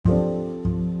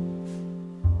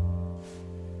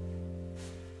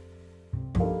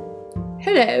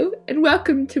Hello, and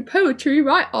welcome to Poetry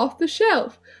Right Off the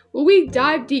Shelf, where we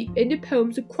dive deep into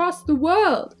poems across the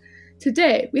world.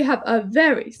 Today, we have a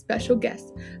very special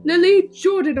guest, Lily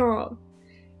Jordanov.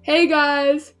 Hey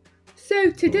guys! So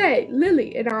today,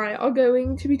 Lily and I are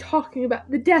going to be talking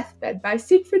about The Deathbed by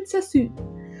Siegfried Sassoon.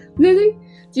 Lily,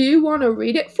 do you want to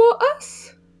read it for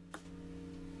us?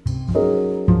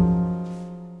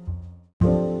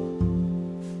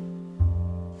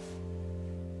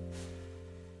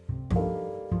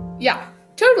 Yeah,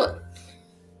 totally.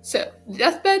 So, The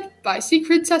Deathbed by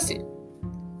Siegfried Sassoon.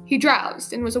 He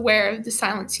drowsed and was aware of the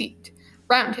silence heaped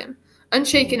round him,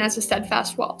 unshaken as the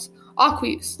steadfast walls,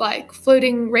 aqueous like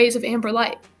floating rays of amber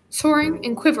light, soaring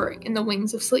and quivering in the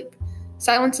wings of sleep,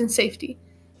 silence and safety,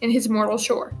 in his mortal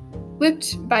shore,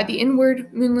 lipped by the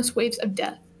inward, moonless waves of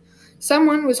death.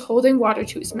 Someone was holding water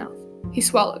to his mouth. He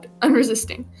swallowed,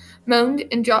 unresisting, moaned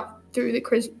and dropped through the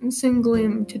crimson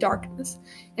gloom to darkness,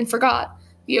 and forgot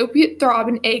the opiate throb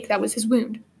and ache that was his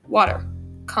wound. Water.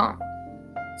 Calm.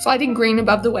 Sliding green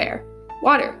above the weir.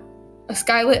 Water. A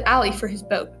skylit alley for his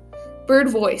boat.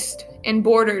 Bird-voiced and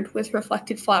bordered with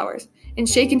reflected flowers, and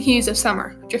shaken hues of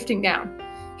summer drifting down.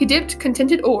 He dipped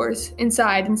contented oars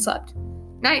inside and slept.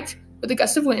 Night, with a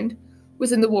gust of wind,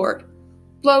 was in the ward,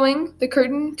 blowing the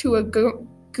curtain to a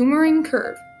glimmering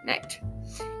curve. Night.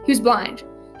 He was blind.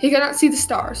 He could not see the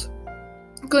stars.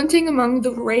 Glinting among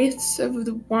the wraiths of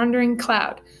the wandering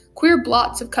cloud, queer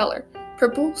blots of color,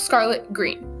 purple, scarlet,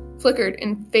 green, flickered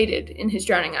and faded in his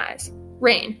drowning eyes.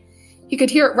 Rain. He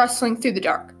could hear it rustling through the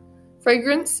dark.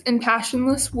 Fragrance and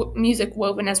passionless music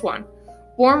woven as one.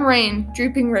 Warm rain,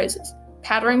 drooping roses,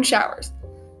 pattering showers.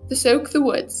 To soak the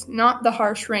woods, not the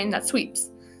harsh rain that sweeps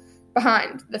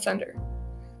behind the thunder,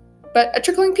 but a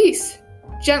trickling peace,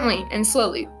 gently and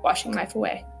slowly washing life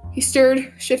away. He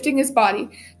stirred, shifting his body.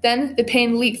 Then the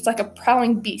pain leaped like a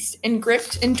prowling beast and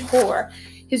gripped and tore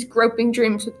his groping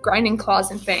dreams with grinding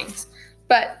claws and fangs.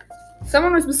 But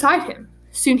someone was beside him.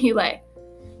 Soon he lay,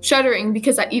 shuddering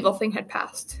because that evil thing had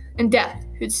passed, and death,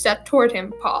 who'd stepped toward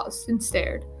him, paused and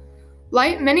stared.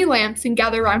 Light many lamps and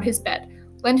gather round his bed.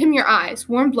 Lend him your eyes,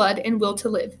 warm blood, and will to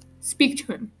live. Speak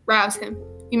to him, rouse him.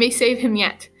 You may save him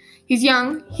yet. He's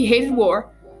young, he hated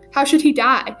war. How should he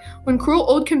die, when cruel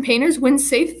old campaigners win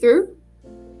safe through?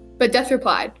 But death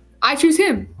replied, I choose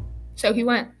him. So he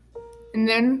went. And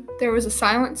then there was a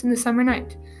silence in the summer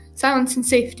night, silence and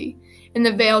safety, in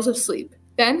the veils of sleep.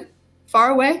 Then, far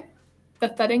away, the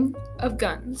thudding of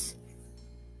guns.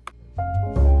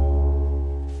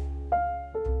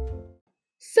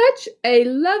 Such a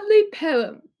lovely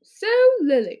poem. So,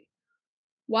 Lily,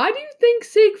 why do you think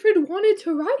Siegfried wanted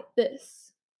to write this?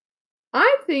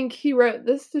 I think he wrote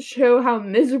this to show how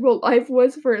miserable life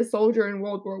was for a soldier in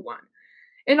World War I,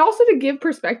 and also to give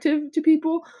perspective to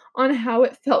people on how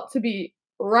it felt to be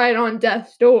right on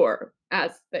death's door,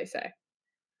 as they say.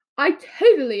 I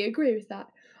totally agree with that.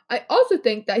 I also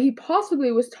think that he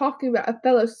possibly was talking about a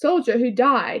fellow soldier who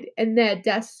died and their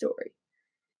death story.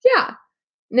 Yeah.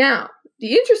 Now,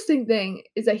 the interesting thing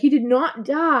is that he did not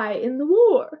die in the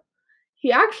war.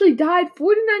 He actually died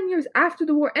 49 years after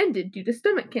the war ended due to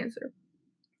stomach cancer.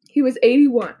 He was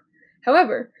 81.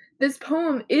 However, this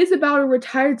poem is about a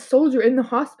retired soldier in the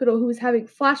hospital who was having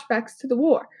flashbacks to the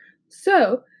war.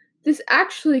 So, this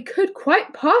actually could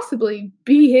quite possibly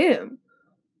be him.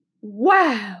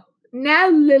 Wow! Now,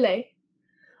 Lily,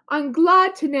 I'm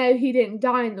glad to know he didn't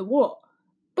die in the war,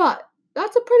 but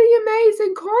that's a pretty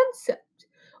amazing concept.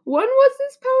 When was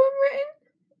this poem written?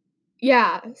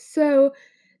 Yeah, so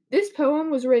this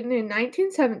poem was written in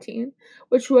 1917,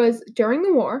 which was during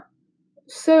the war.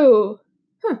 So,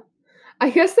 I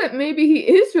guess that maybe he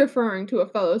is referring to a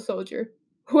fellow soldier.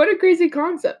 What a crazy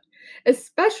concept,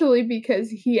 especially because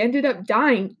he ended up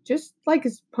dying just like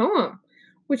his poem,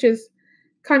 which is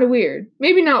kind of weird.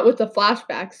 Maybe not with the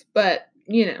flashbacks, but,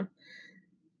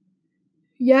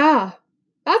 Yeah,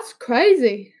 that's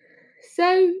crazy.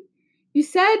 So, you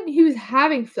said he was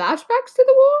having flashbacks to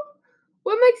the war?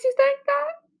 What makes you think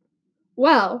that?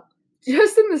 Well,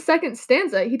 just in the second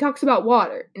stanza, he talks about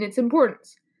water and its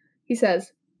importance. He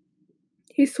says,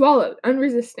 he swallowed,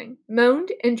 unresisting,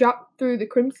 moaned, and dropped through the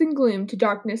crimson gloom to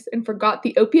darkness and forgot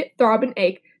the opiate throb and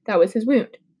ache that was his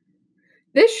wound.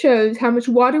 This shows how much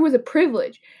water was a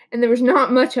privilege, and there was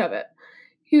not much of it.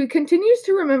 He continues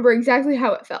to remember exactly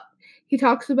how it felt. He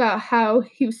talks about how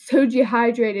he was so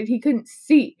dehydrated he couldn't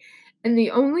see, and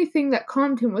the only thing that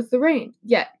calmed him was the rain,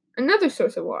 yet another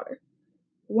source of water.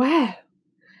 Wow,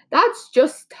 that's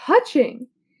just touching.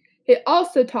 It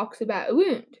also talks about a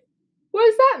wound. What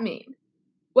does that mean?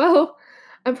 Well,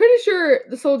 I'm pretty sure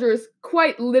the soldier is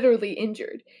quite literally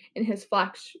injured in his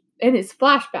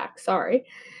flashback,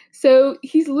 So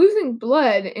he's losing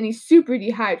blood and he's super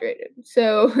dehydrated.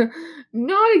 So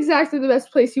not exactly the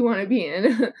best place you want to be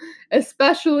in,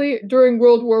 especially during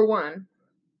World War One.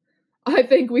 I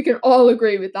think we can all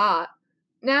agree with that.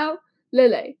 Now,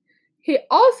 Lily. He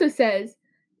also says,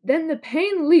 then the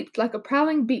pain leaped like a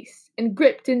prowling beast and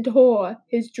gripped into horror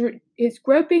his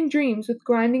groping dreams with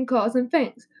grinding claws and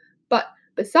fangs. But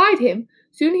beside him,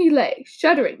 soon he lay,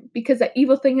 shuddering because that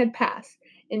evil thing had passed,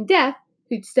 and death,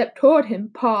 who'd stepped toward him,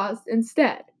 paused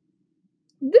instead.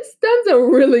 This stanza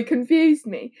really confused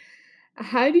me.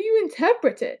 How do you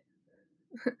interpret it?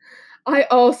 I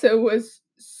also was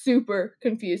super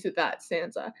confused with that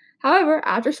stanza. However,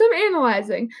 after some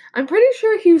analyzing, I'm pretty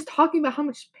sure he was talking about how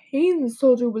much pain the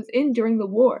soldier was in during the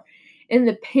war, and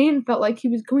the pain felt like he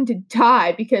was going to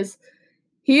die because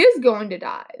he is going to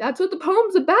die. That's what the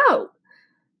poem's about.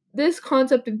 This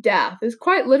concept of death is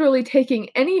quite literally taking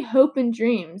any hope and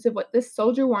dreams of what this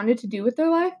soldier wanted to do with their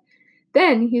life.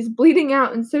 Then he's bleeding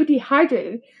out and so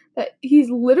dehydrated that he's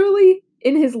literally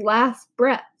in his last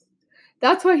breath.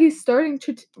 That's why he's starting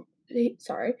to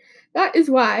that is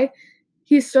why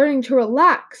he's starting to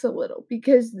relax a little,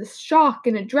 because the shock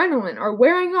and adrenaline are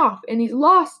wearing off and he's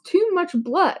lost too much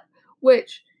blood,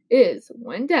 which is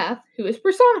when death, who is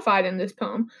personified in this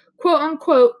poem, quote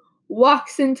unquote,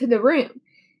 walks into the room.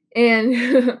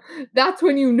 And that's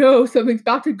when you know something's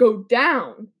about to go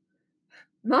down.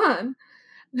 Man,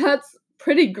 that's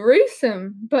pretty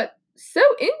gruesome, but so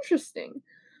interesting.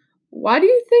 Why do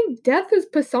you think death is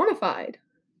personified?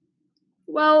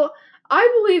 Well,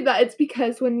 I believe that it's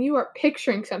because when you are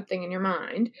picturing something in your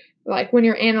mind, like when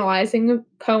you're analyzing a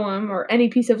poem or any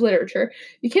piece of literature,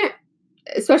 you can't,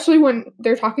 especially when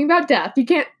they're talking about death, you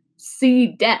can't see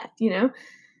death,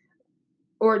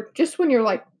 or just when you're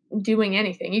like doing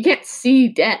anything, you can't see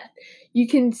death. You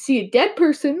can see a dead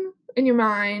person in your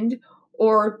mind,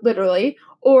 or literally,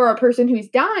 or a person who's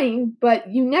dying, but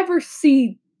you never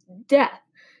see death.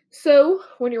 So,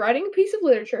 when you're writing a piece of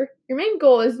literature, your main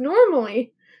goal is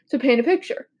normally to paint a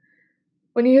picture.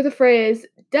 When you hear the phrase,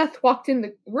 death walked in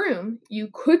the room, you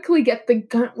quickly get the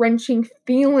gut-wrenching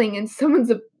feeling and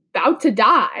someone's about to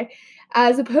die,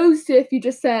 as opposed to if you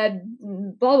just said,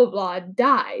 blah, blah, blah,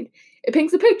 died. It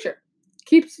paints a picture,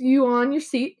 keeps you on your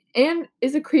seat, and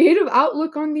is a creative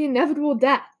outlook on the inevitable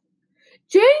death.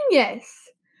 Genius!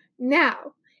 Now,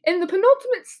 in the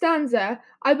penultimate stanza,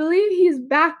 I believe he's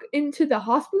back into the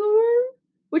hospital room.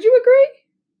 Would you agree?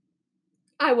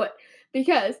 I would,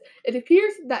 because it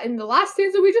appears that in the last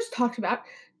stanza we just talked about,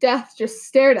 death just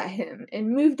stared at him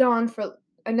and moved on for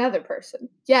another person.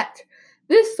 Yet,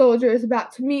 this soldier is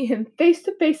about to meet him face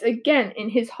to face again in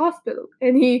his hospital,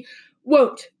 and he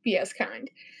won't be as kind.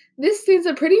 This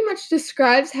stanza pretty much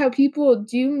describes how people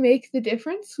do make the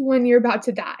difference when you're about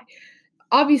to die.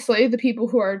 Obviously, the people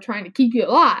who are trying to keep you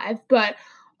alive, but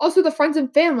also the friends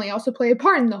and family also play a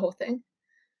part in the whole thing.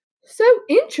 So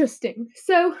interesting.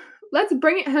 So let's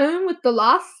bring it home with the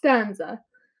last stanza.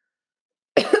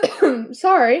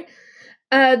 Sorry.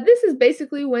 This is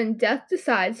basically when death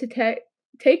decides to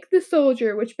take the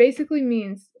soldier, which basically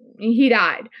means he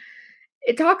died.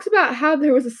 It talks about how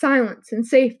there was a silence and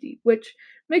safety, which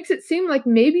makes it seem like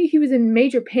maybe he was in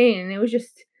major pain and it was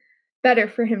just better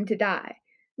for him to die.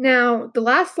 Now, the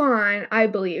last line, I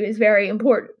believe, is very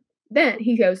important. Then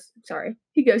he goes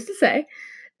to say,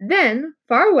 then,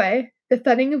 far away, the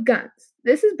thudding of guns.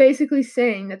 This is basically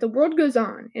saying that the world goes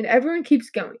on and everyone keeps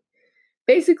going.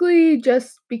 Basically,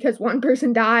 just because one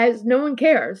person dies, no one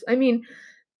cares. I mean,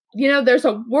 there's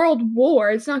a world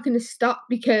war. It's not going to stop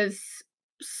because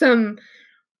some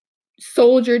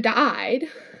soldier died.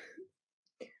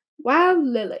 Wow,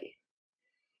 Lily.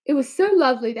 It was so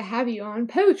lovely to have you on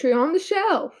Poetry on the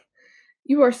Shelf.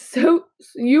 You are so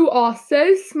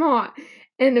smart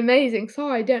and amazing.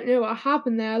 Sorry, I don't know what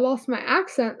happened there. I lost my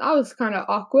accent. That was kind of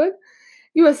awkward.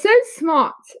 You are so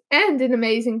smart and an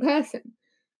amazing person.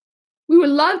 We would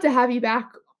love to have you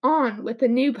back on with a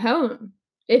new poem,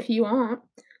 if you want.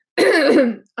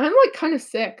 I'm like kind of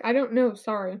sick. I don't know.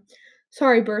 Sorry,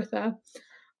 Bertha.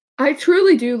 I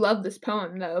truly do love this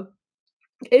poem, though.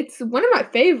 It's one of my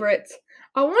favorites.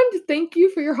 I wanted to thank you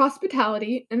for your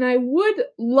hospitality, and I would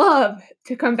love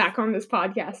to come back on this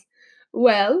podcast.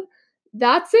 Well,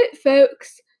 that's it,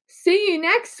 folks. See you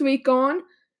next week on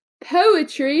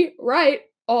Poetry Right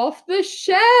Off the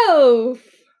Shelf.